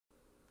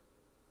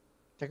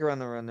Check around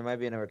the room. There might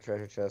be another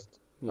treasure chest.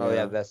 Yeah. Oh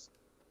yeah, this.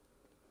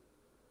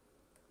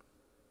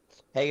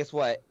 Hey, guess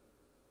what?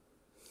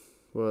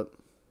 What?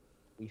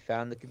 We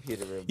found the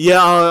computer room.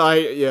 Yeah,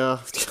 yeah.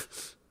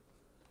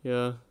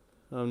 Yeah,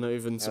 I'm not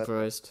even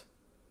surprised.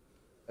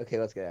 Okay,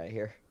 let's get out of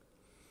here.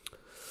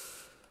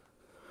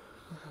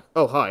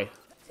 Oh, hi.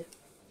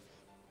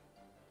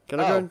 Can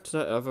I go into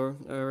that other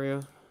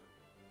area?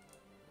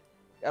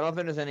 I don't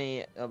think there's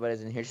any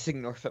nobody's in here. Just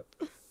ignore them.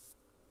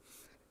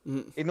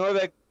 Ignore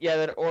that. Yeah,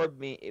 that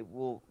orb. It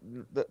will.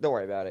 Don't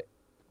worry about it.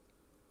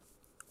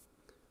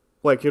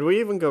 Wait, could we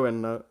even go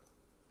in that?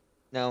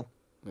 No.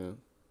 Yeah.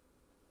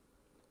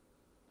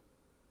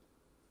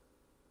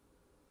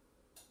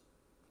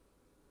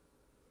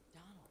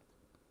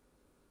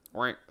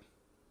 Right.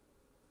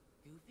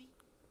 Goofy?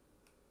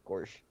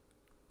 Gorsh.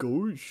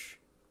 Gosh.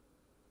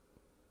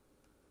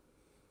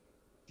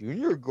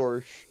 Junior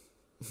Gorsh.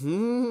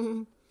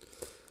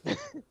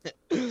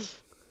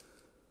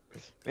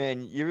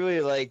 Man, you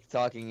really like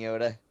talking,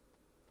 Yoda.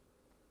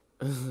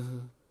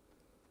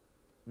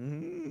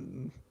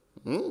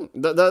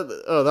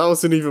 That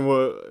wasn't even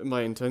what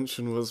my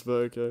intention was, but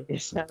okay.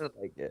 It sounded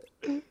like it.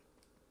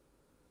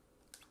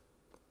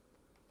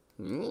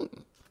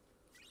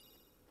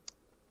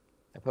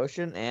 A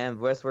potion, and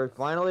we're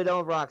finally done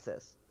with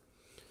Roxas.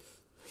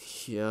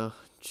 Yeah,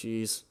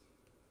 jeez.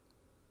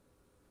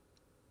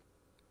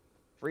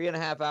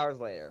 3.5 hours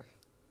later.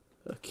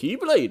 A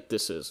keyblade,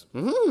 this is. The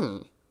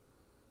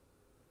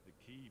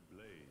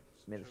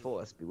keyblades. May the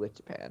force be with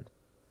Japan.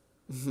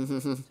 Talking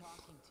to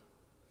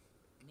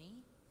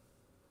me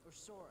or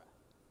Sora?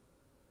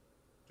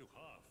 To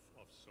half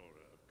of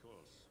Sora, of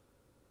course.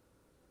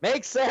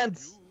 Makes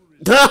sense!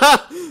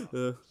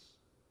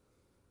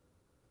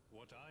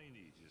 What I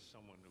need is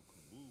someone who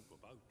can move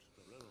about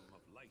the realm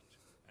of light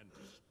and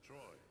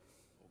destroy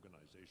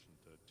Organization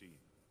 13.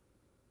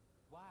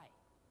 Why?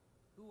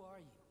 Who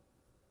are you?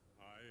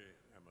 I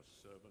am a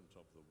servant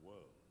of the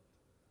world.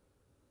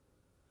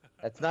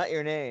 That's not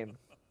your name.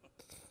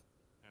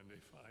 And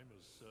if I'm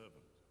a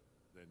servant,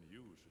 then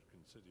you should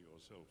consider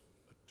yourself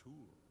a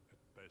tool at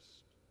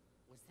best.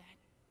 Was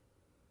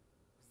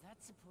that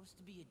supposed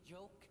to be a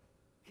joke?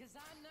 'Cause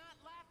I'm not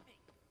laughing.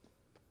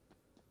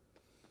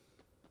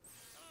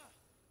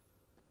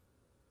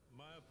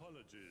 My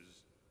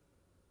apologies.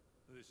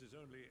 This is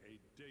only a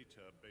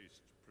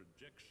data-based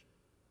projection.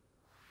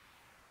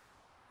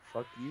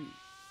 Fuck you.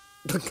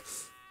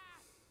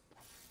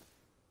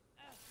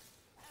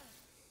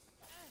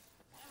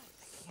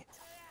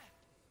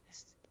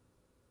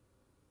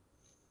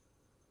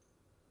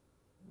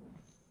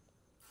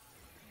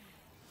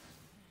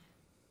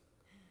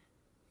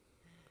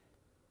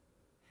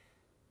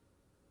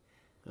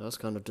 That's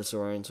kind of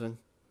disorienting.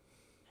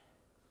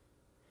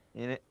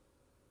 In it.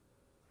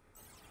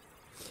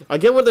 I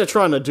get what they're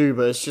trying to do,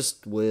 but it's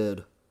just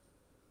weird.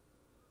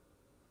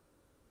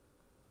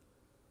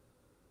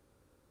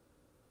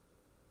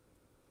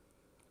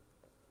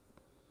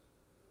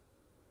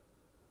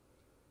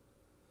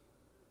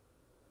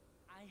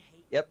 I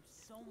hate Yep. you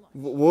so much.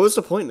 What was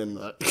the point in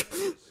that? Some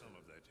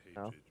of that hatred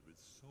No. with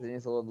so Then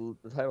it's a little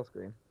the title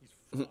screen. he's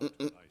far too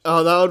nice.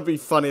 Oh, that would be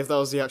funny if that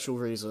was the actual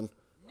reason.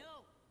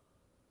 No.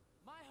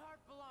 My heart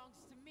belongs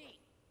to me.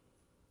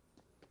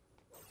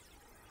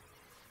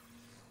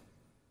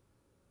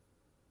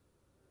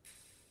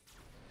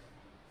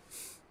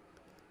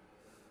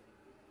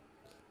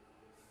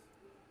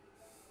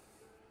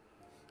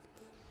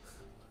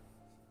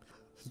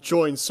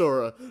 Join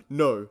Sora.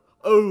 No.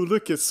 Oh,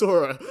 look at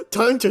Sora.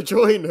 Time to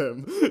join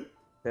him.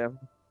 Yeah.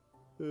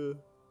 You're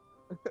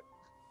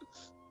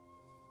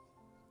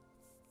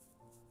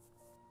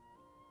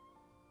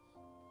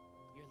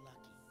lucky.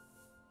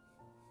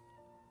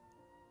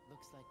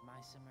 Looks like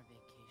my summer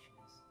vacation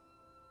is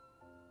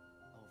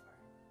over.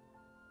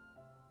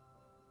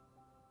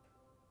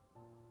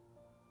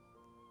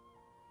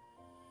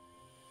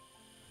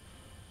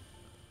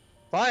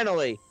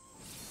 Finally!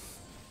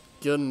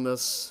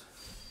 Goodness.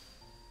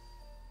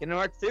 Kingdom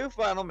Hearts 2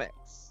 Final Mix.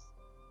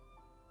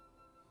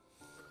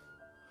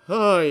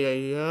 Ay,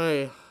 ay,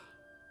 ay.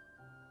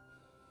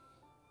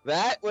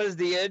 That was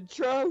the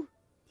intro?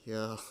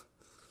 Yeah.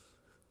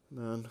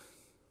 Man.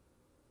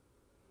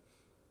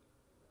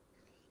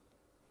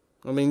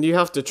 I mean, you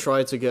have to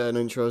try to get an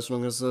intro as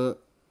long as that.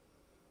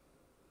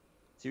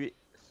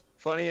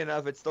 Funny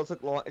enough, it still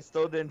took long. It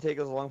still didn't take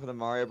as long for the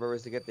Mario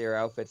Brothers to get their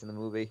outfits in the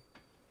movie.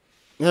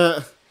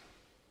 Yeah.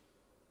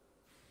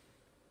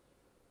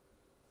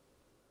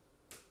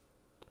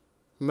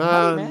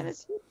 Man, Man,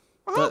 is he?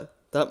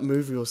 that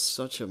movie was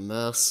such a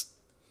mess.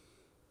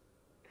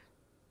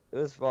 It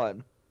was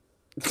fun.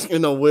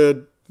 In a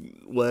weird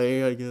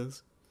way, I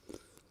guess.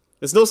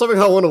 It's not something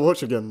I want to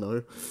watch again,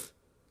 though.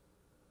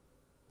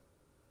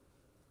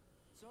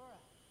 Sora,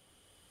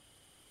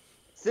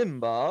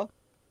 Simba.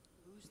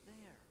 who's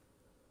there?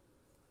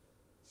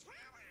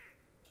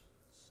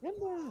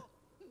 Simba.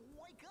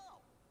 Wake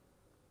up!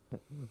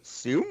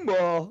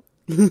 Simba.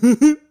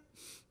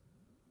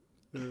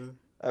 Yeah.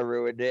 I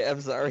ruined it.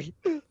 I'm sorry.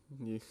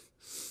 Yeah.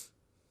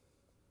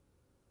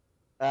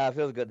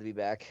 Feels good to be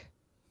back.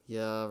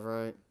 Yeah,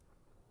 right.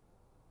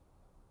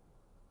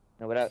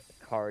 No, without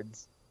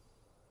cards.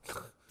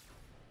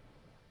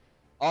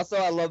 Also,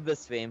 I love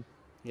this theme.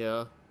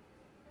 Yeah.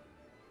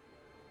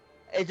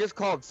 It's just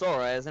called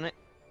Sora, isn't it?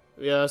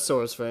 Yeah,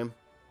 Sora's fame.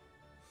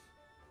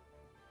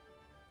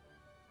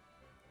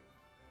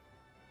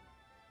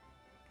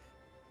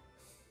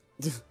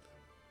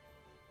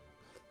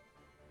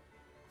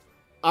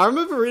 I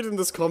remember reading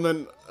this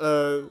comment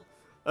about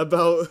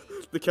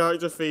the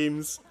character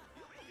themes,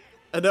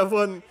 and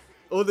everyone,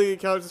 all the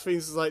character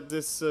themes is like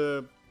this,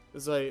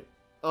 is like,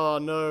 oh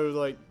no,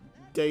 like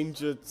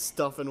danger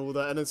stuff and all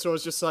that, and then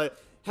Sora's just like,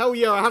 hell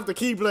yeah, I have the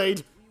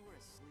Keyblade. We were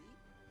asleep?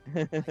 I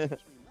guess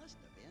we must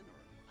have been,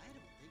 or I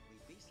don't think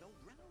we'd be so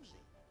drowsy.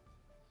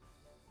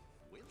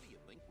 When do you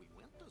think we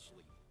went to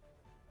sleep?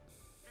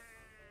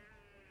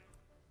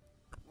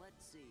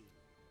 Let's see.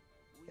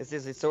 It's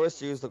just the Sora's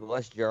shoes look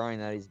less jarring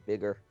now he's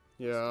bigger.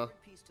 Yeah. Restored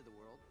peace to the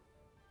world.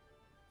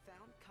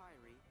 Found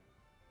Kyrie.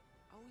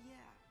 Oh yeah.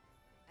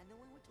 And then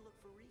we went to look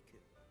for Riku.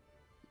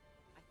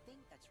 I think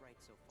that's right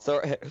so far.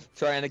 Sora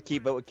trying to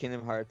keep up with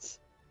Kingdom Hearts.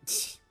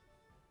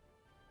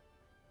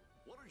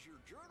 What does your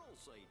journal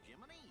say,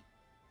 Jiminy?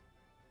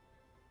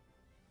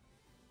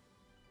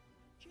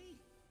 Gee,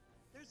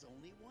 there's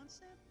only one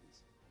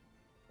sentence.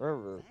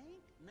 Remember.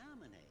 Thank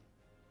nominate.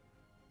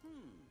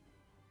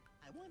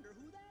 I wonder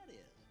who that is.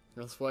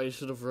 That's why you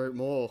should have wrote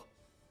more.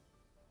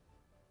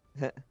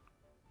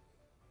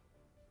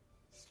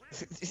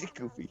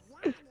 Goofy.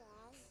 Well,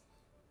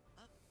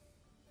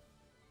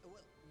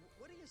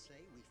 what do you say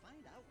we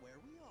find out where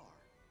we are?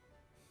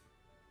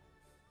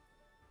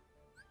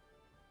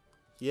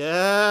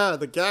 Yeah,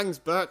 the gang's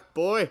back,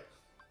 boy.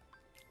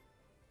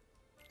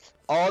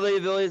 All the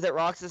abilities that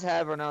Roxas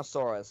have are now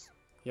Sora's.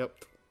 Yep.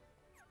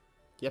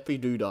 Yeppy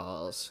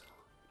doodahs.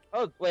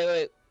 Oh,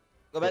 wait.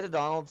 Go back to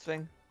Donald's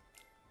thing.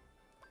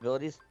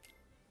 Abilities.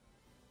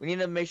 We need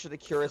to make sure the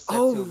cure is set to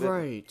Oh, a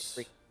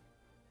bit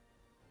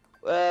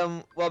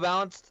right. well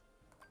balanced.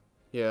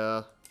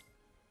 Yeah.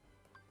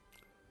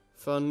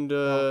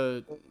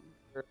 Thunder.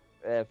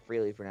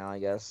 Freely for now, I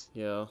guess.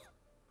 Yeah.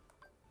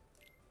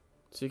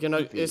 So you can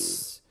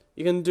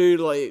you can do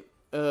like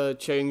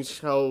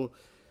change how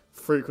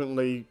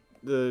frequently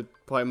the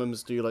party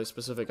members do like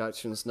specific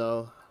actions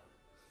now.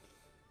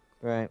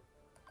 Right.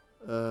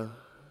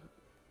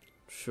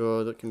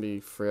 Sure, that can be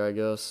free, I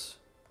guess.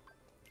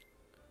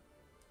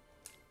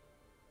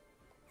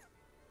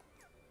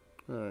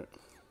 Alright.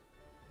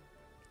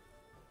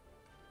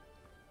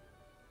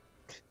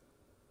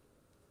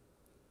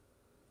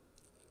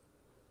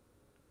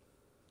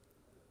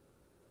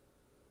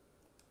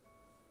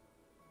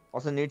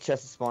 Also, new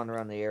chests spawned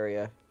around the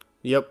area.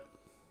 Yep.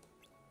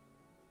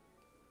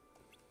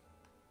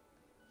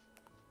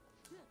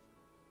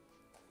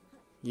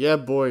 Yeah,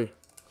 boy.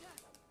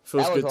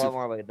 Feels That was good a lot to.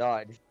 more like a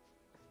dodge.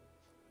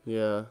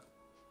 Yeah.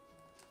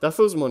 That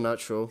feels more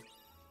natural.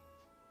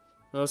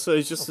 So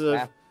it's just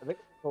I think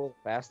it's a little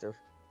faster.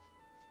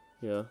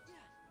 yeah.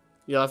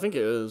 Yeah, I think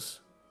it is.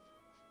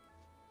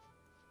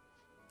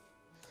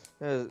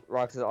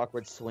 Roxas'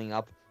 awkward swing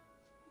up.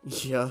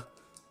 Yeah.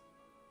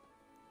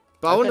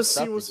 But I I've want to got see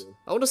stuff to what's. do.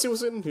 I want to see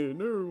what's in here.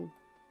 No.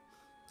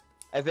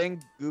 I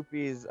think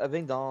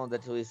Donald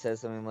actually says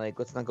something like,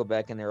 "Let's not go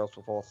back in there, else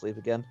we'll fall asleep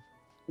again."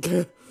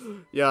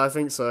 Yeah, I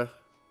think so.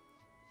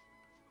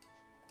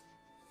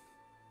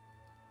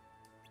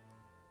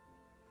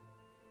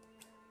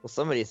 Well,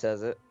 somebody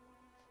says it.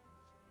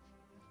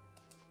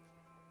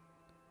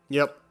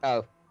 Yep.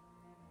 Oh,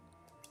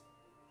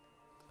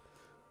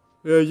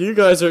 Yeah, you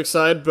guys are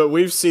excited, but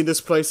we've seen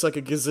this place like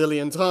a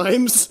gazillion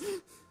times.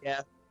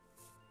 yeah.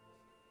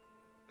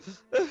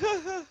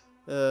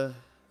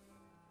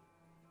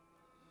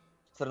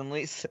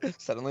 Suddenly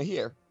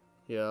here.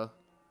 Yeah.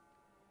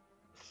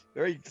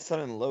 Very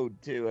sudden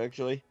load too,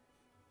 actually.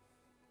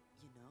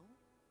 You know,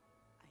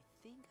 I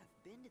think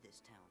I've been to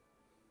this town.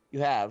 You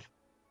have.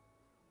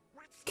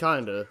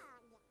 Kinda.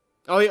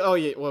 Oh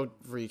yeah, well,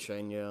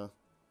 Rechain, yeah.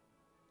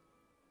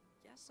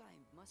 Guess I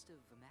must have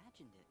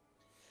imagined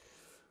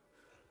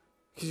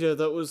it. 'Cause yeah,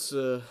 that was,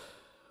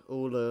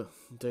 all a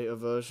data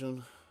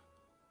version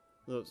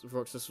that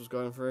Roxas was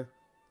going through.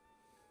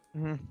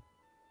 Mm-hmm.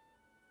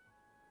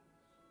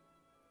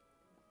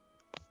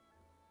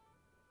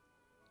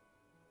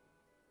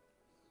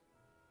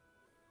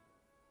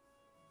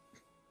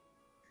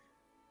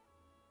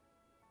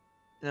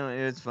 No,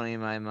 it's funny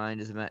in my mind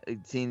just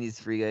seeing these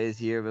three guys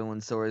here, but when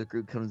Sora's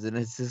group comes in,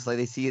 it's just like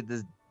they see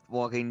this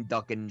walking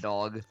duck and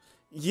dog.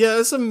 Yeah,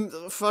 it's some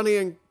funny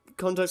in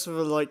context of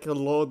like a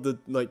lot of the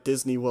like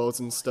Disney worlds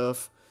and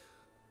stuff.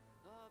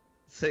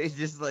 So it's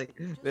just like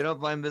they don't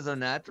find Bizzo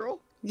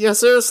natural. Yeah,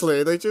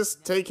 seriously, they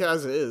just take it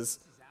as it is.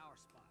 This is our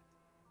spot.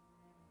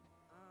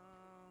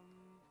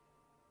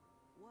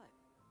 What?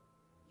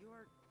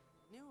 You're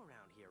new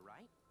around here,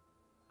 right?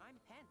 I'm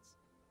Pence.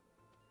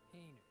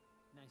 Hey,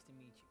 nice to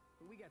meet you.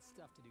 But we got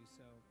stuff to do,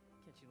 so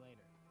catch you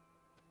later.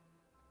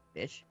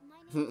 Bitch. My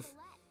name's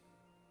Colette.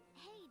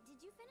 Hey, did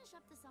you finish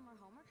up the summer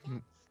homework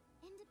yet?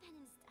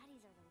 Independent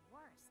studies are the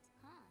worst,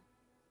 huh?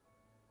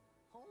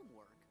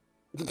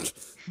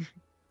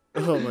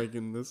 Oh my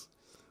goodness.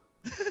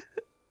 Hey,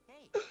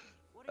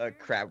 what are your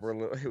Crap,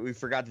 we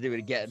forgot to do it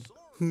again.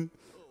 Where's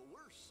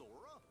Sora?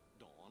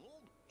 Donald?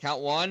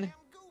 Count one. And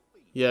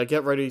Goofy. Yeah,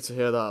 get ready to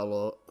hear that a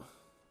lot.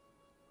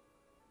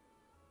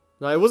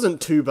 Now, it wasn't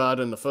too bad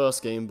in the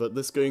first game, but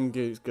this game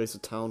goes to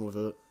town with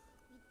it.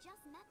 We just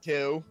met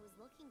Two.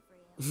 someone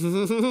who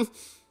was looking for you.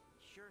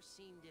 Sure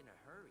seemed in a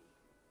hurry.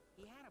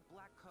 He had a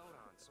black coat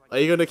on, so Are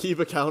you gonna keep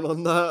a count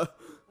on that? But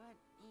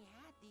he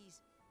had these.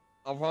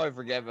 I'll probably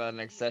forget about it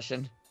next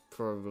session.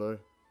 Probably.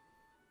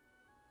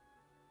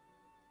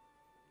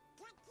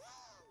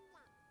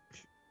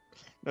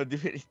 No, do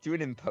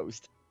it in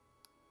post.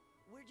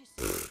 Where'd you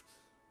see it?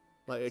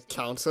 Like a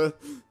counter? The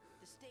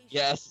station.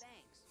 Yes.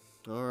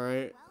 Thanks.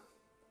 Alright. Well,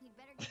 you'd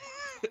better get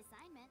back to that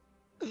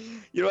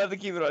assignment. You don't have to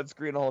keep it on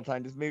screen the whole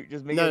time. Just make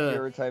No, it no.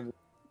 your time.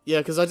 Yeah,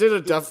 because I did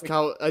a death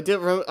count. I did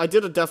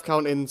a death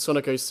count in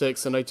Sonic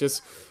 06, and I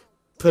just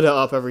put it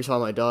up every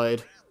time I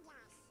died.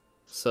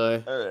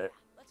 So. All right.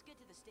 Let's get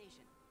to the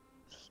station.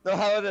 No,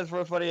 how about this?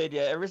 For a funny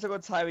idea. Every single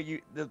time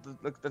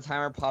the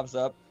timer pops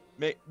up,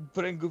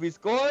 put in Goofy's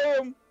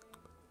 "Scorm!"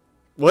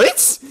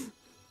 What?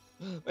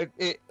 like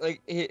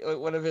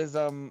one of his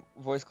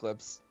voice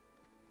clips.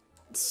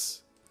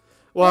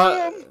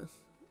 Well,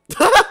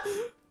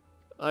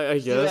 I Do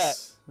that.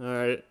 guess.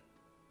 Alright.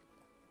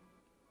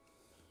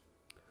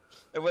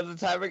 And when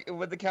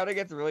the counter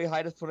gets really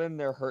high, just put in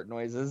their hurt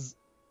noises.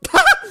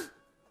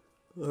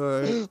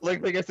 Alright.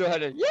 Like they get so high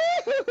to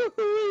yeah.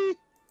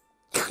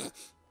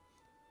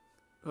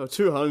 Oh,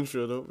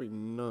 200, that would be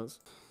nuts.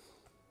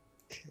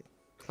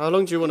 How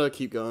long do you want to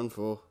keep going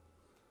for?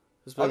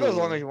 It's I'll been go as a-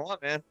 long as you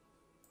want, man.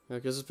 Yeah,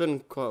 because it's been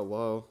quite a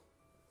while.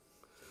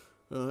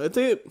 I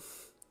think...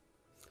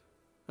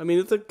 I mean,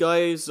 if the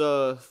guys,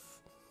 around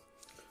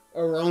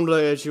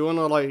later, do you want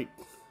to, like,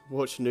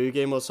 watch New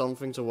Game or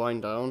something to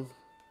wind down?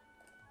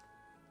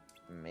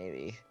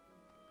 Maybe.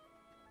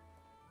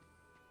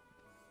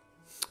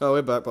 Oh,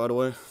 we're back, by the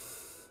way.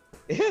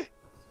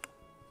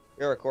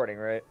 You're recording,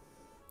 right?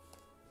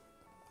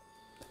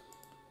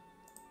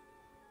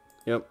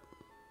 Yep.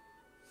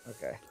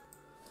 Okay.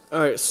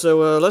 Alright,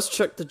 so, let's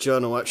check the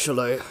journal,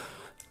 actually.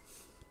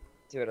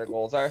 See what our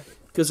goals are.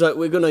 Because,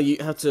 we're gonna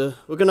have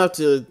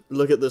to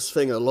look at this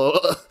thing a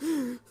lot.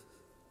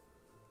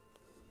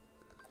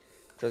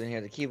 Doesn't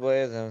hear the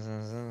keyblade.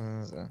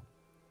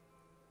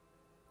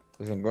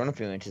 We've been grown a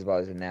few inches while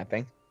he's been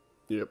napping.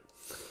 Yep.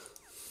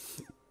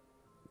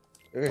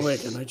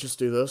 Wait, can I just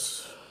do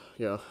this?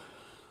 Yeah.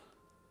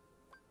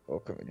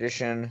 Welcome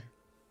edition.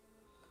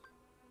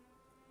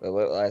 But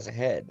what lies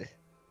ahead?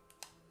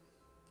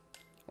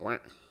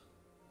 What?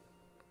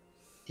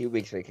 2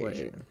 weeks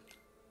vacation.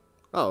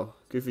 Oh,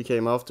 Goofy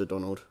came after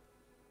Donald.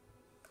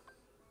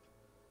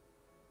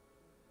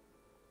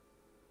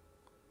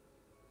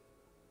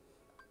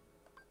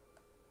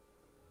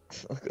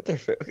 Look at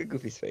look at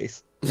Goofy's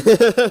face.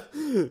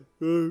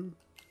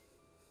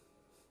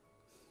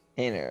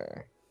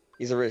 Hainer.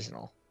 He's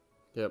original.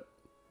 Yep.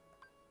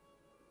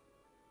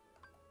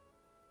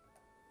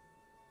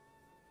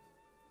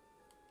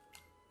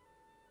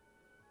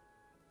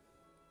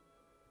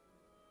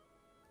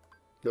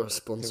 You're a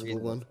responsible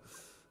reasonable. one.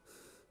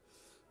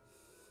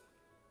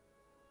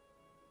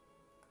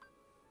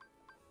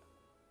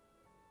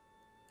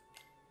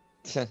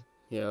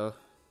 Yeah.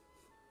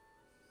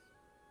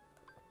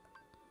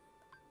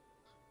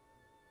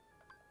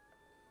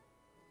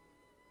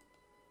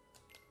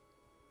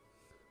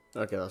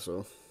 Okay, that's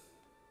all.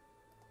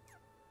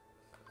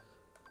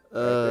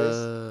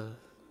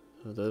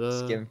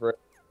 Skim for it.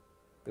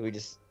 We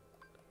just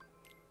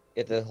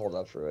get to hold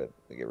up for it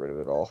to get rid of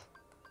it all.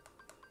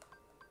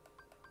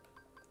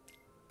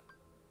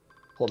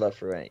 Hold up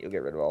for it, you'll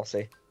get rid of it all.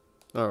 See?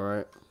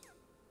 Alright.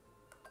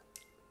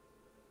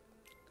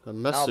 A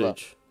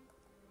message.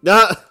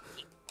 Ah!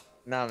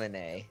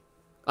 Nominee.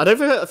 I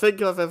don't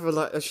think I've ever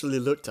like, actually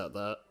looked at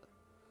that.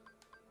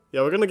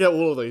 Yeah, we're gonna get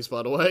all of these,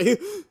 by the way.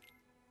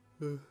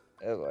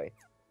 Oh boy.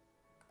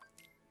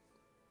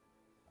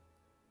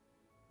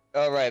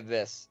 Alright,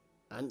 this.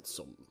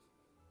 Handsome.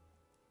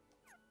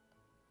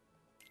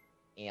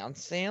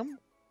 Ansam?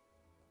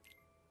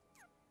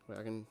 Wait,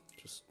 I can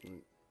just...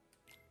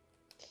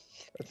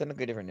 It's in a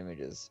good different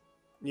images.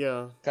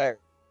 Yeah. Okay.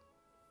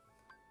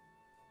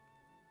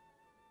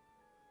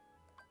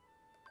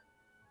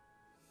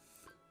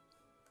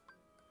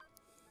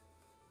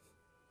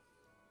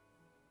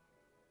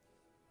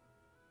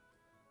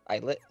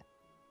 Eyelet?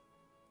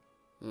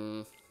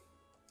 Hmm.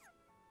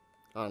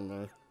 I don't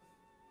know.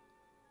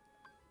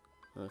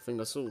 I think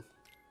that's all.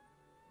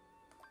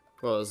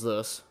 What is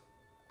this?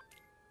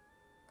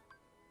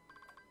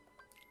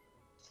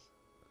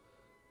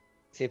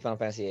 See Final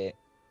Fantasy 8.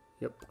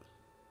 Yep.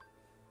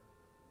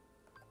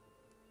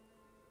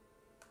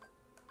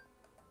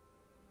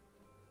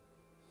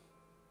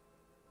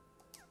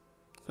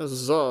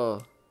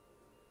 Huzzah!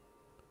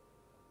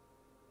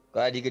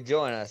 Glad you could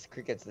join us.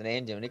 Cricket's the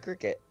name, Jiminy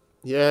Cricket.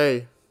 Yay!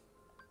 You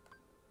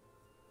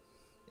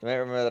might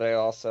remember that I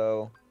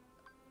also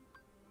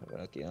have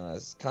been looking on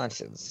as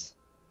Conscience.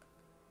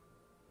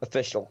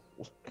 Official.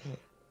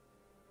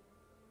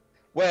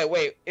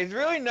 Wait. Is it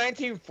really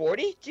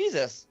 1940?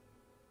 Jesus.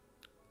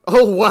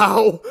 Oh,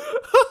 wow!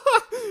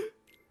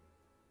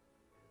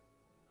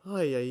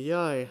 Ay, ay,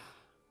 ay.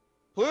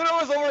 Pluto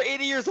is over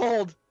 80 years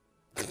old.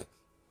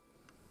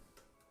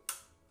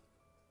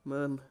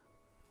 Man.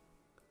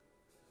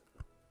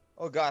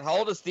 Oh god, how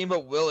old is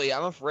Steamboat Willie?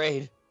 I'm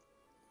afraid.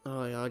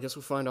 Oh, yeah, I guess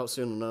we'll find out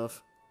soon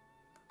enough.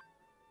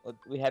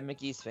 We had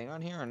Mickey's thing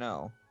on here or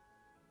no?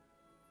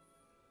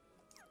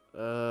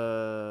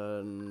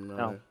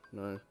 No.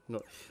 No.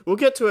 We'll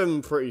get to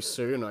him pretty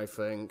soon, I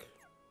think.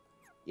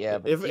 Yeah,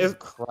 but Jesus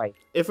Christ.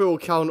 If it will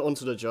count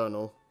onto the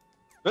journal.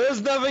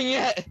 There's nothing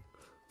yet!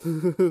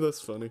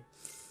 That's funny.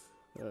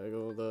 I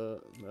got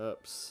the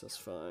maps, that's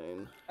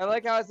fine. I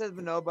like how it says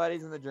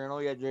nobody's in the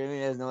journal, yet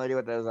Jamie has no idea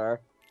what those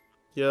are.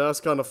 Yeah, that's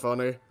kind of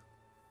funny.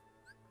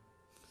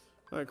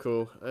 Alright,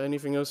 cool.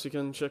 Anything else you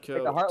can check out?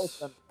 Like the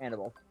Heartless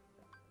understandable.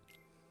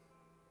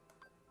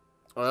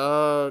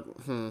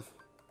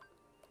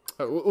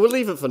 We'll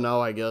leave it for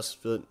now, I guess,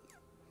 but...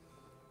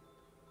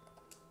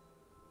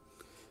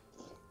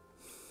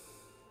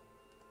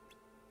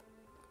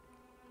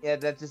 Yeah,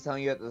 that's just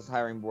telling you that those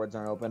hiring boards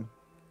aren't open.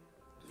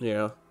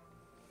 Yeah.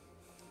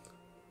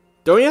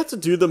 Don't you have to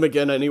do them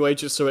again anyway,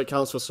 just so it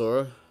counts for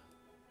Sora?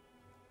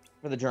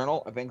 For the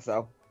journal? I think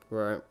so.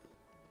 Right.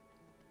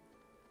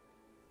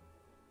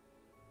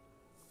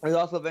 There's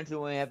also eventually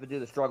when we have to do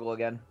the struggle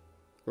again.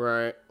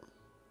 Right.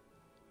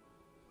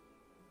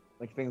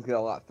 Which things get a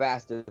lot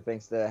faster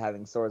thanks to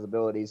having Sora's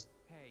abilities.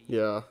 Hey,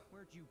 Yeah.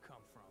 where'd you come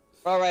from?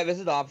 Alright, this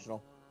is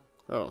optional.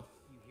 Oh. You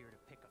here to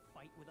pick a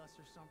fight with us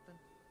or something?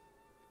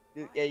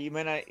 Yeah, you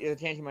might not, there's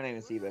a chance you might not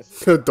even see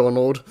this.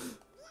 Donald.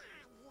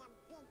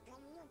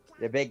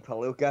 The big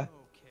palooka. Okay,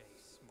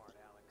 smart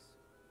Alex.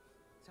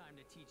 Time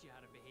to teach you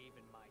how to behave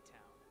in my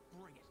town.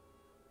 Bring it.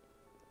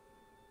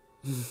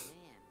 Man,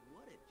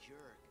 what a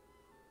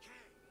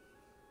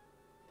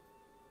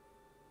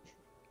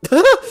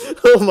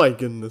jerk. Oh my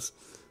goodness.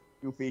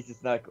 Goofy's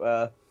just not, If you're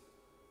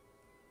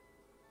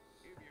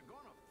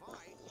gonna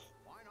fight,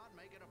 why not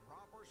make it a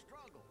proper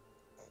struggle?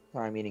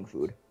 sorry, I'm eating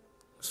food.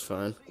 It's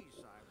fine. See,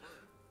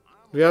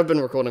 Cyber, We have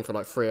been recording for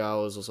like 3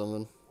 hours or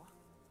something.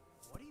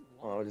 what do you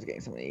Oh, want? we're just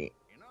getting something to eat.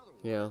 In other words,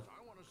 Yeah.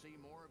 I want to see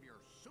more of your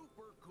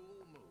super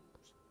cool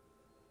moves.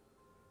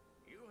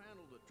 You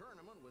handled the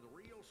tournament with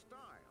real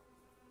style,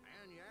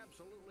 and you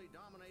absolutely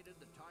dominated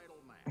the title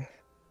match.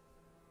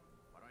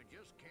 But I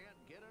just can't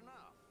get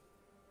enough.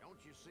 Don't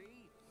you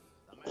see?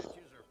 The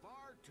matches are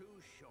far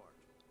too short.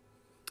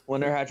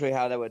 Wonder actually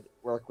how that would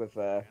work with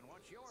And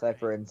what's your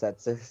Cypher name? and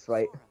Setsu's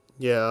fight.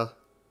 Yeah.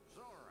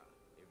 Sora,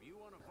 if you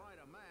want to fight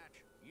a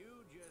match,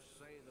 you just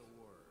say the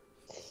word.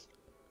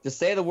 Just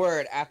say the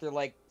word after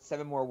like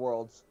 7 more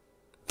worlds.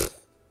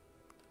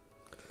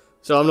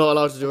 So I'm not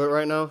allowed to do it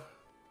right now?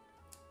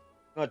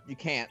 No, you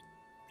can't.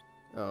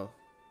 Oh.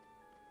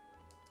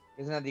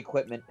 He doesn't have the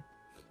equipment.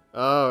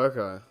 Oh,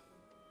 okay.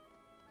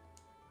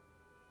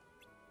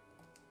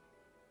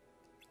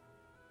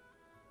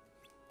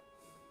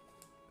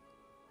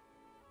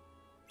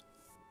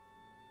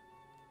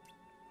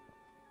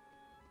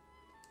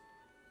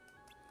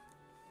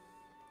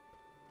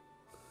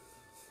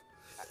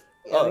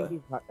 Yeah, I think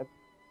he's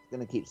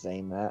gonna keep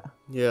saying that.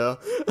 Yeah.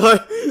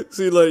 I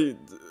see like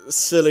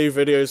silly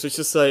videos which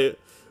just say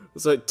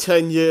it's like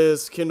 10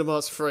 years Kingdom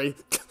Hearts 3.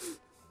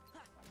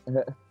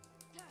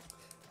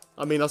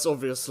 I mean that's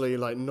obviously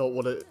like not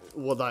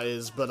what that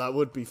is, but that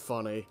would be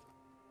funny.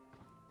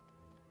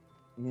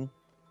 Mhm.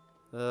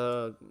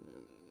 I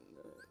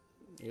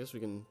guess we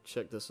can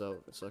check this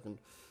out a second.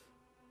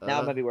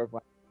 Now it might be worth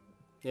one.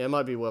 Yeah, it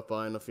might be worth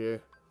buying a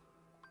few.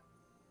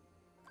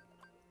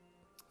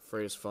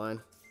 3 is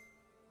fine.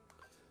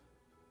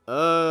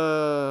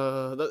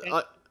 I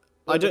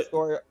don't.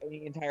 Store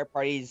the entire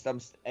party's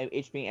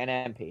HP and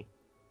MP.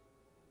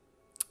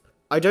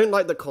 I don't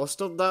like the cost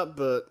of that,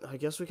 but I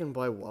guess we can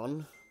buy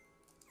one.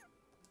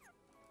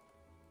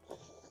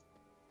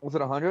 Was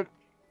it 100?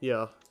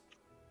 Yeah.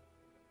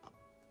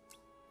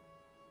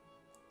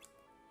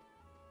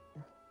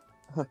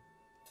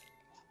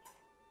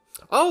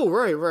 Oh,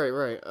 right.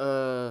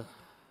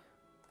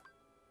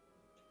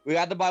 We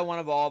got to buy one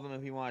of all of them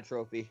if you want a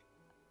trophy.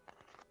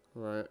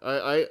 Right.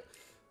 I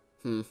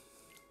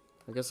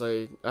guess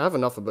I have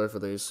enough of both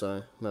of these,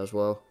 so might as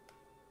well.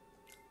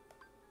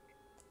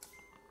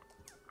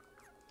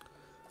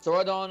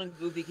 Soradon and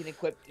Goofy can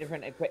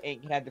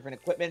can have different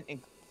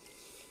equipment,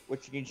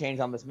 which you can change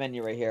on this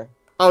menu right here.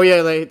 Oh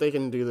yeah, they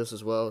can do this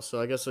as well.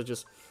 So I guess I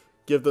just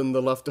give them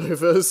the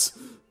leftovers.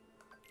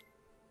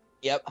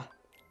 Yep.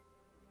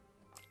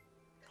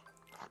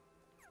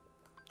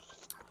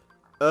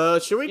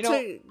 Should we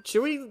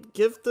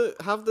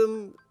have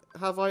them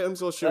have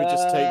items, or should we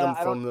just take them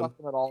I from don't them? trust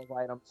them at all of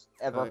items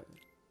ever.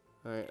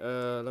 Alright,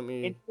 let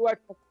me. In 2 I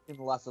trust them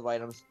less of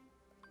items.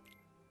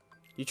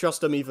 You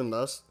trust them even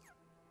less?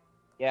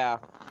 Yeah.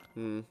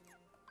 Hmm.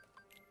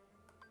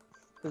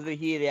 Because of the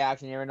heat of the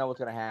action, you never know what's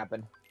gonna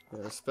happen.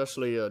 Yeah,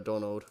 especially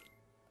Donald.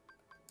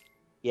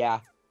 Yeah.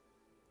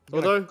 He's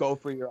gonna Although, go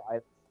for your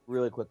items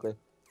really quickly.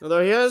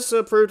 Although he has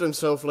proved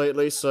himself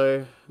lately,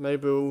 so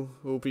maybe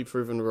we'll be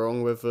proven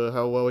wrong with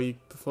how well he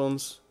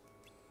performs.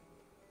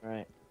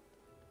 Right.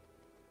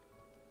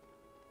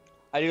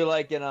 I do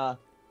like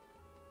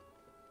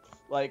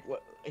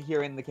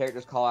hearing the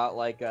characters call out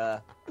like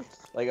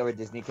other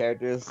Disney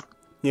characters.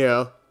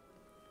 Yeah.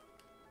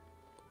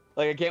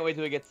 Like I can't wait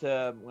till we get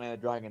to Land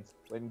of Dragons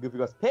when Goofy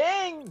goes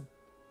ping.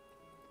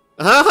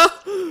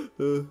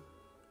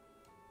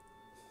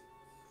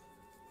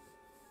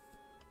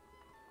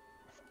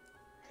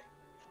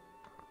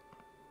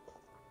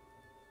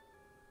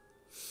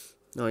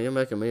 No, you're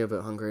making me a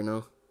bit hungry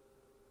now.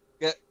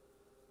 Yeah.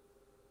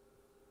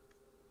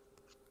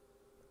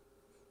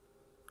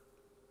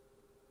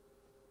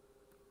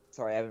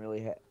 Sorry, I haven't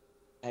really had.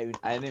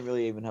 I didn't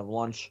really even have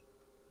lunch.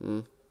 Hmm.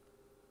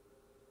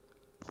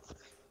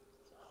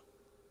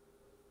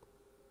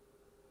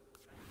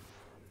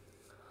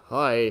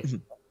 Hi.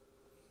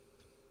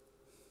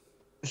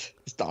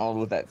 Just Donald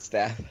with that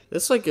staff.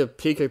 It's like a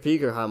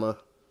Pika hammer.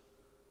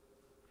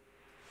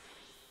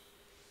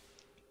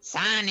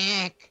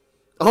 Sonic.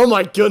 Oh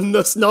my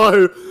goodness,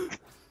 no!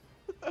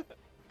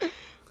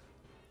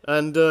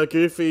 And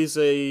Goofy's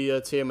a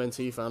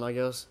TMNT fan, I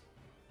guess.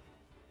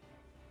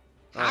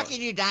 How can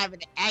you dive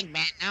into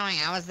Eggman knowing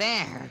I was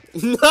there?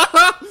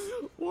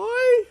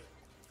 Why?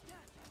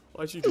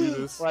 Why'd you do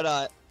this? Why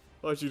not?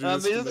 Why'd you do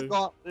this to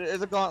me?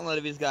 There's a gauntlet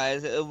of these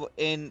guys,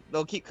 and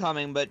they'll keep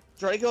coming. But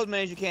try to kill as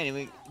many as you can.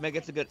 And make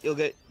it good.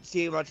 You'll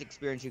see how much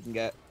experience you can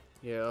get.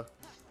 Yeah.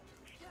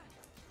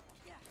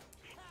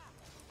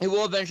 It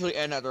will eventually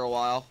end after a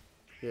while.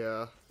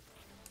 Yeah.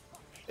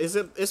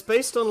 It's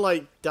based on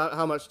like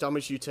how much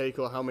damage you take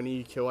or how many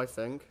you kill. I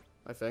think.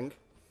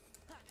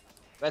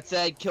 That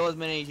said, kill as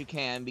many as you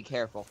can. Be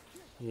careful.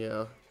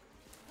 Yeah.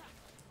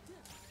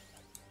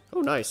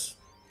 Oh, nice.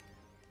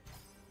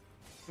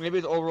 Maybe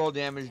it's overall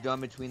damage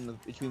done between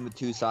the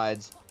two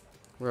sides.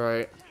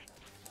 Right.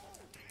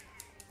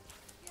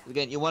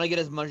 Again, you want to get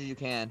as much as you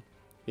can.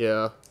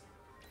 Yeah.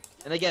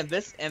 And again,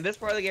 this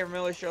part of the game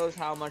really shows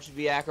how much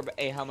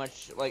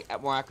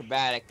more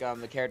acrobatic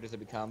the characters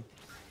have become.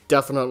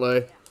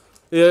 Definitely.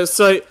 Yeah, it's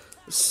like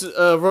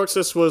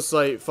Roxas was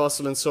like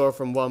faster than Sora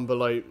from 1, but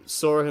like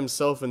Sora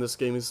himself in this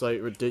game is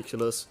like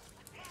ridiculous.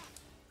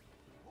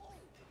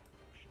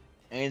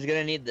 And he's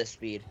gonna need this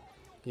speed.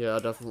 Yeah,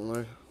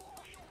 definitely.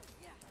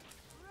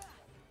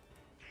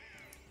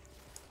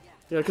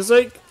 Yeah, because,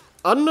 like,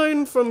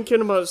 Unknown from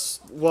Kingdom Hearts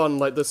 1,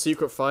 like, the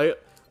secret fight,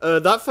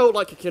 that felt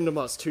like a Kingdom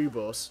Hearts 2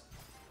 boss.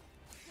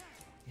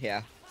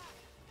 Yeah.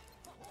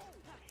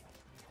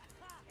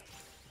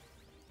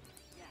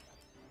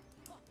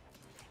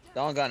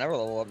 Donald got another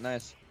level up,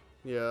 nice.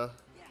 Yeah.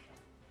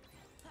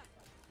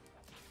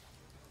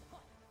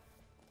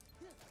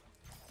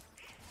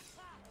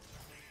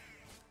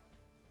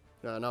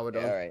 Yeah, now we're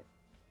done. Yeah, alright.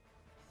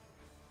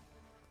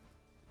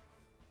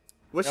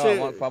 Wish No, I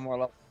want 5 more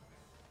levels.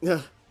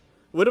 Yeah.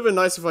 Would have been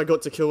nice if I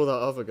got to kill that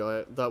other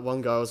guy, that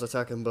one guy I was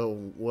attacking, but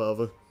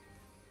whatever.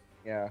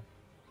 Yeah.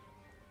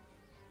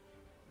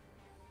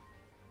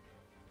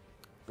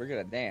 We're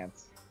gonna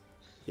dance.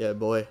 Yeah,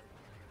 boy.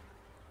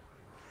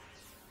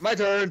 My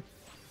turn!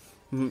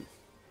 Mhm.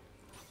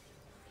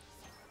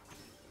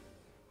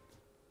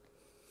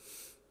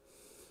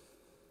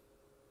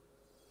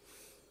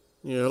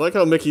 Yeah, I like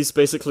how Mickey's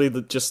basically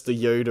just the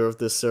Yoda of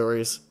this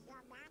series.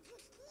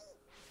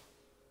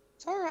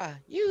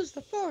 Sora, use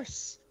the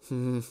Force!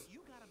 Hmm. You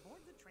gotta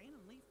board the train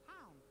and leave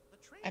town. The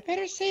train. I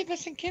better save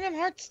us in Kingdom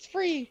Hearts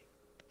 3!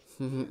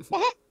 Mhm.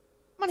 What?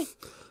 Money!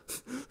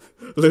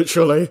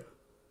 Literally.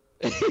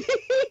 I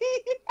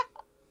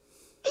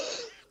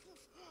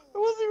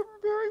wasn't even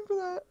preparing for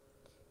that.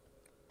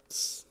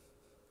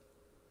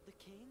 The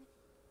king?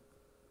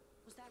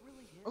 Was that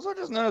really him? Also,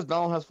 just noticed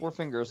Donald has 4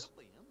 fingers.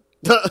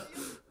 Why, no, it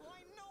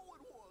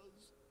was.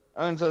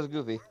 And so does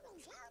Goofy.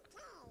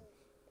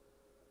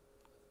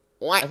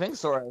 What? I think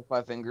Sora has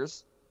 5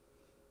 fingers.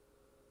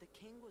 The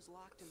king was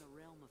locked in the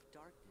realm of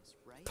darkness,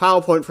 right?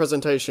 PowerPoint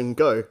presentation,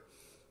 go.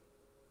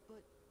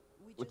 But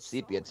we With just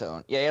sepia saw him.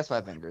 tone. Yeah, he has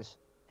 5 fingers.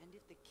 And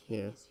if the king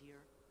Yeah. is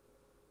here,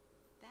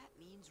 that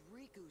means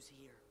Riku's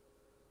here.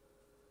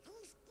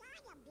 He's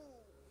gotta be.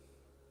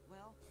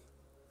 Well,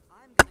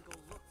 I'm gonna go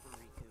look for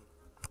Riku.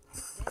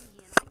 Then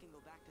he and I can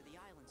go back to the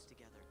islands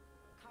together.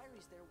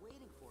 Kyrie's there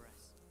waiting for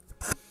us.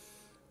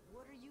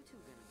 What are you two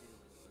gonna do?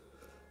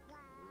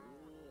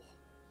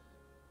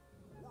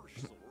 We're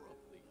Sora.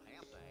 We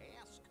have to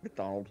ask.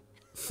 Donald.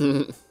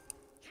 Oh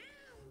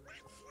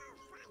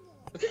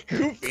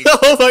Goofy!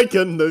 my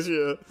goodness,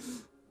 yeah.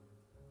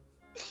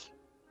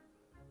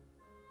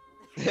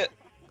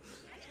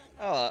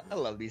 Oh, I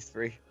love these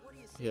 3. What do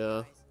you say,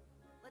 Yeah. guys?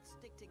 Let's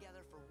stick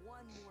together for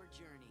one more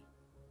journey.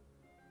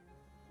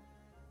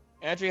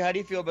 Actually, how do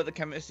you feel about the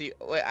chemistry?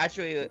 Wait,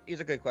 actually, here's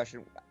a good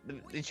question.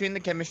 Between the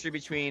chemistry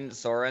between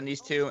Sora and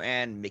these 2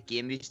 and Mickey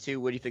and these 2,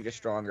 what do you think is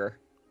stronger?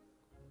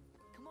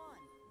 Come on.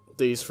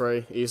 These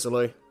 3,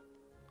 easily.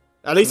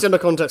 At least in the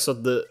context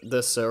of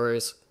this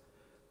series.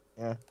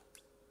 Yeah.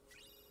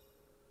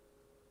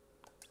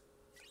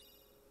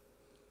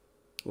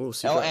 Ooh, Oh,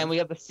 secret. and we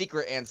have the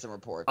secret Ansem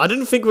report. I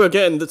didn't think we were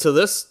getting to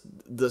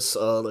this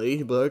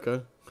early, but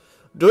okay.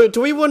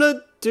 Do we want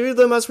to do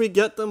them as we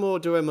get them, or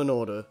do them in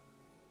order?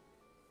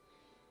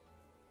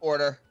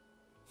 Order.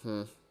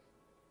 Hmm.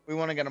 We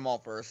want to get them all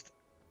first.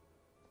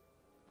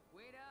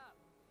 Wait up!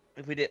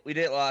 If we did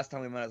it last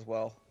time, we might as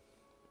well.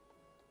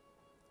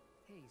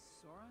 Hey,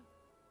 Sora?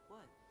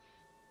 What?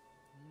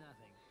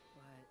 Nothing.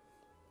 But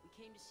We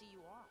came to see you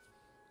off.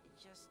 It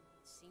just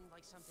seemed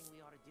like something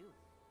we ought to do.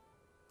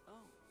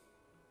 Oh.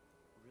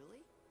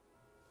 Really?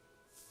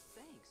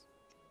 Thanks.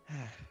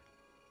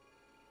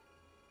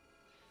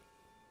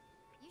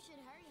 You should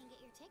hurry and get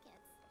your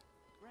tickets.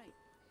 Right.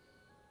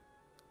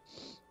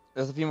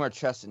 There's a few more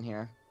chests in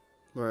here.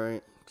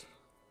 Right.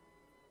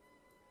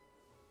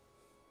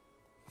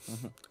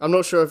 I'm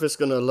not sure if it's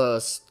gonna let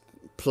us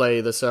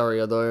play this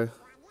area though.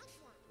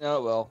 No,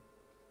 it will.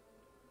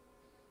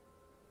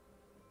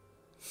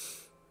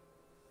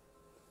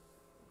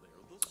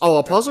 Oh,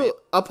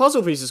 a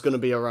puzzle piece is gonna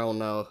be around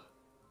now.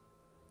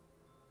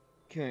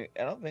 Okay,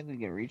 I don't think we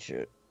can reach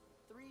it.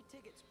 3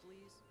 tickets,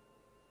 please.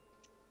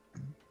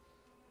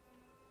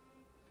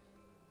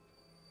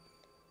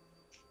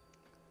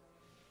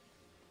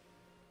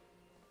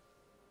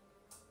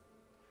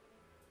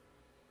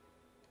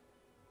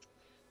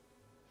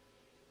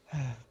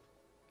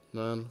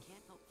 Man.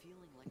 Can't help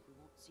feeling like we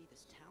won't see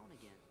this town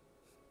again.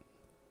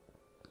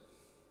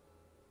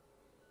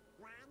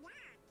 Why not?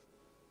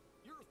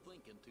 You're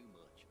thinking too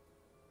much.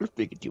 We're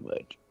thinking too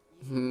much.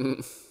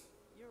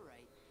 You're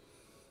right.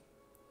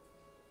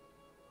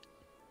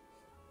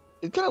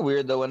 It's kind of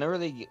weird though. Whenever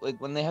they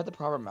when they have the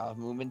proper mouth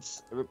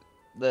movements,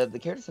 the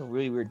characters have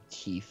really weird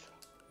teeth.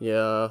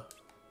 Yeah.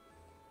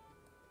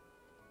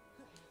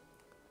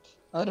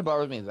 Not that it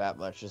bothers me that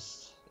much.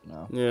 Just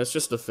Yeah, it's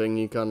just a thing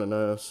you kind of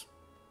notice.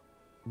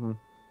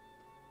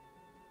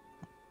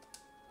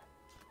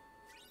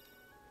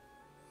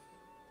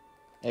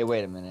 Hey,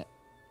 wait a minute.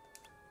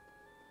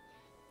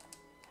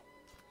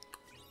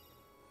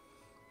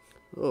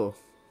 Oh,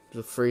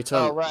 the free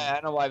time. Oh right,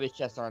 I know why these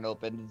chests aren't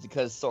open. It's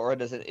because Sora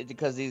doesn't. It's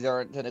because these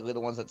aren't technically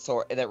the ones that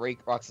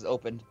Raybox has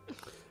opened.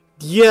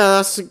 Yeah,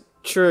 that's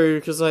true.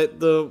 Because like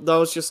that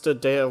was just a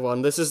data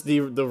one. This is the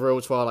real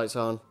Twilight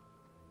Town.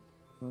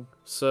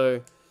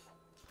 So,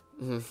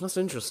 that's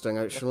interesting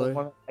actually.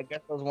 I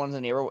guess those ones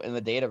in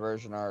the data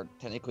version are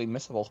technically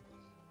missable.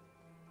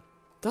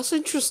 That's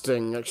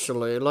interesting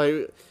actually.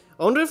 Like,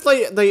 I wonder if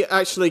they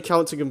actually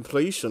count to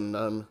completion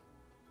then.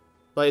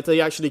 Like, if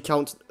they actually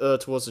count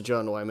towards the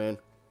journal. I mean.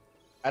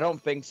 I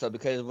don't think so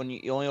because when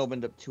you only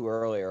opened up 2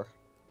 earlier.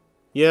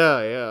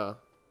 Yeah, yeah.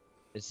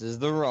 This is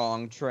the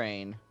wrong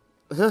train.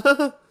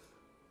 Alright.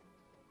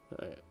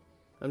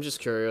 I'm just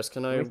curious.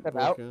 Can I we step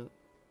walk out? in?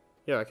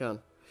 Yeah, I can.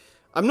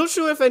 I'm not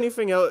sure if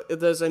anything else. If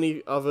there's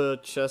any other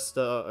chests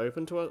that are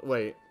open to us.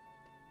 Wait,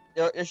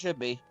 There should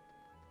be.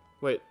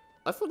 wait.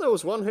 I thought there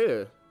was one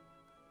here.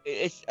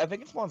 I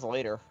think it spawns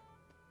later.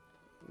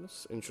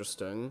 That's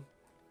interesting.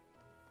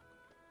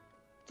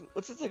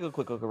 Let's just take a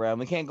quick look around.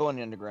 We can't go in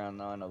the underground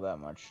now. I know that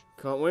much.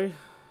 Can't we?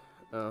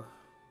 Oh.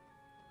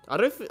 I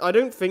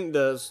don't think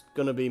there's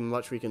gonna be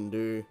much we can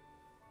do.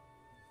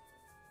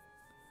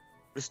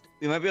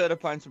 We might be able to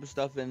find some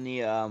stuff in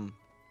the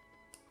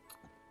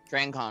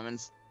Train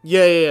Commons.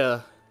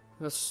 Yeah.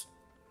 That's.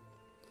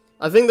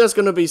 I think there's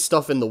gonna be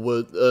stuff in the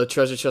wood,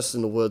 treasure chests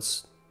in the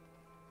woods.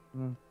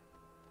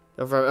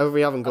 If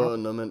we haven't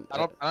gotten them, and I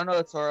don't know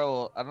if Sora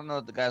will. I don't know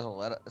if the guys will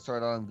let us.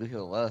 Sora and Goofy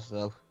will let us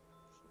though.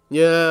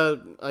 yeah,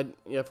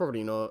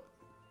 probably not.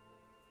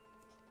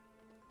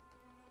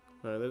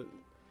 Alright,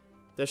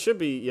 there should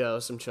be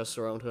some chests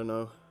around here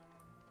now.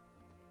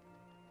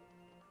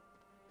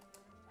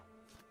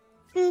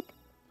 Boop.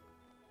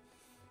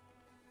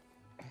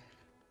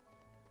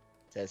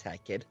 Says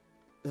Hat Kid.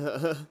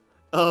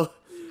 Oh,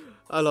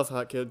 I love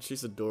Hat Kid.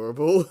 She's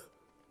adorable.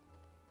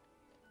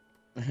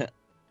 You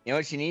know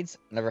what she needs?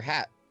 Another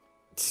hat.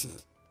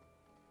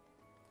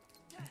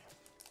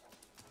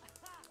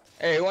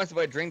 Hey, who wants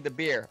to drink the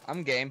beer?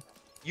 I'm game.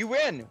 You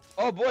win!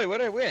 Oh boy, what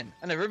did I win?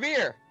 Another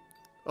beer!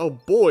 Oh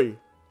boy.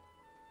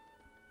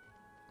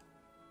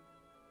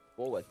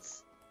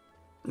 Bullets.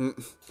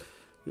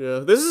 Yeah,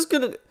 this is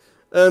gonna.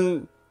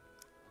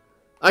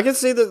 I can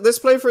see that this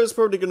playthrough is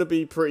probably gonna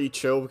be pretty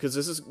chill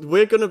because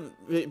we're gonna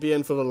be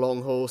in for the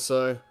long haul.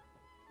 So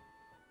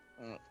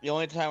The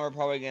only time we're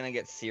probably gonna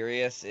get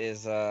serious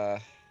is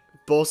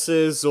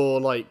bosses or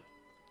like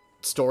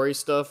story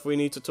stuff we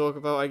need to talk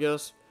about, I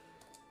guess.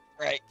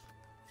 right.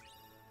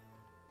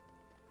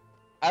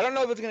 I don't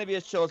know if it's gonna be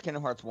as chill as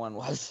Kingdom Hearts 1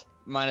 was,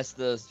 minus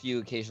the few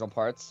occasional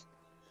parts.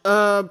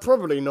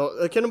 Probably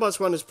not. Kingdom Hearts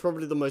 1 is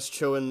probably the most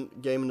chill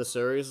game in the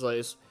series. Like,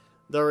 it's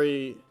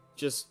very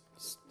just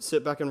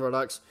sit back and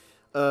relax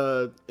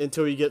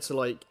until you get to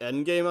like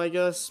end game, I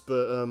guess.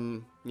 But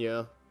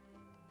yeah.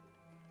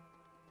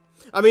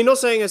 I mean, not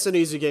saying it's an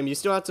easy game. You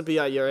still have to be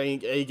at your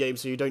A game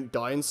so you don't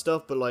die and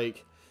stuff. But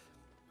like,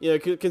 you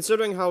know,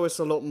 considering how it's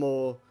a lot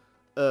more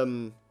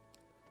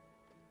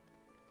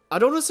I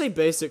don't want to say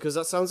basic because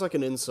that sounds like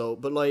an insult,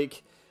 but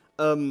like,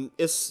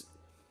 it's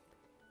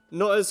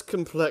not as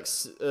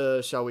complex,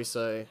 shall we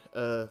say,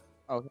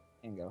 Okay,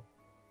 can go.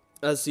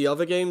 as the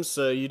other games,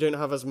 so you don't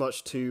have as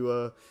much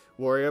to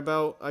worry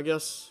about, I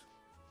guess.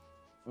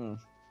 Mm.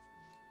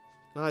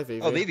 Hi,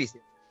 Vivi. Oh, Vivi's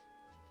here.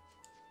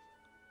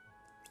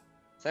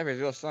 Cypher's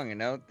real strong, you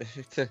know?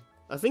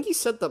 I think he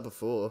said that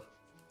before.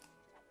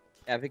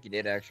 Yeah, I think he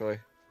did, actually.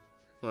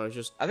 No,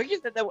 just... I think he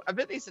said that. I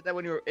bet he said that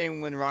when you were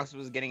in when Rox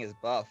was getting his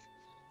buff.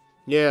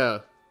 Yeah.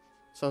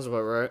 Sounds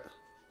about right.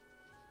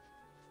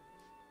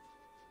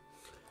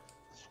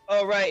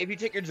 Oh right, if you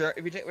take your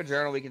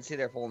journal, we can see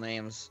their full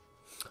names.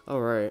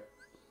 Alright.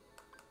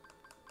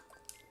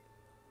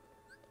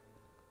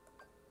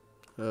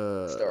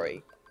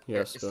 Story.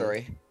 Yeah,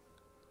 Story.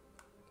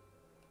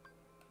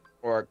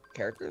 Or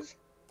characters.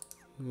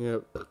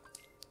 Yep.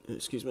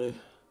 Excuse me.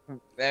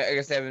 I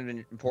guess they haven't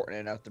been important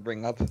enough to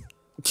bring up.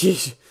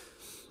 Jeez.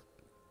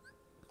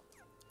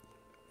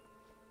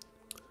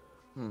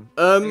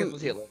 I guess we'll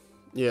see it later.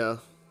 Yeah.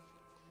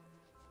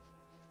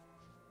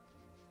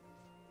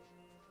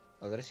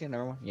 Oh, did I see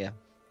another one? Yeah.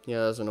 Yeah,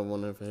 there's another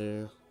one over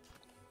here.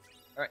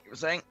 All right, you were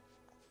saying?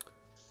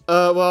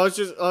 Well, I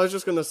was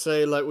just gonna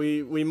say, like,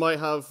 we might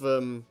have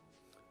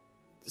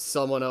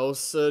someone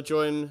else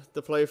join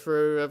the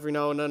playthrough every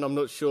now and then. I'm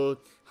not sure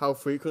how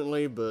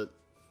frequently, but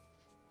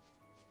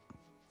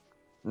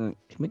Can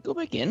we go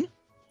back in?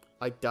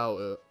 I doubt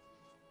it.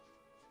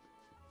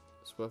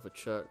 It's worth a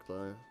check,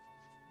 though.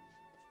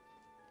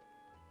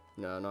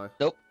 No.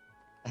 Nope.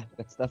 I've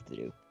got stuff to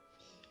do.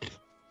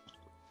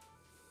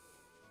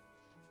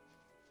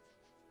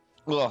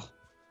 Ugh.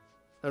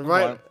 And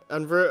right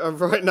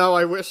now,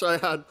 I wish I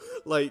had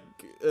like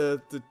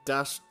the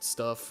dash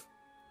stuff.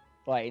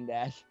 Flying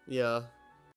dash. Yeah.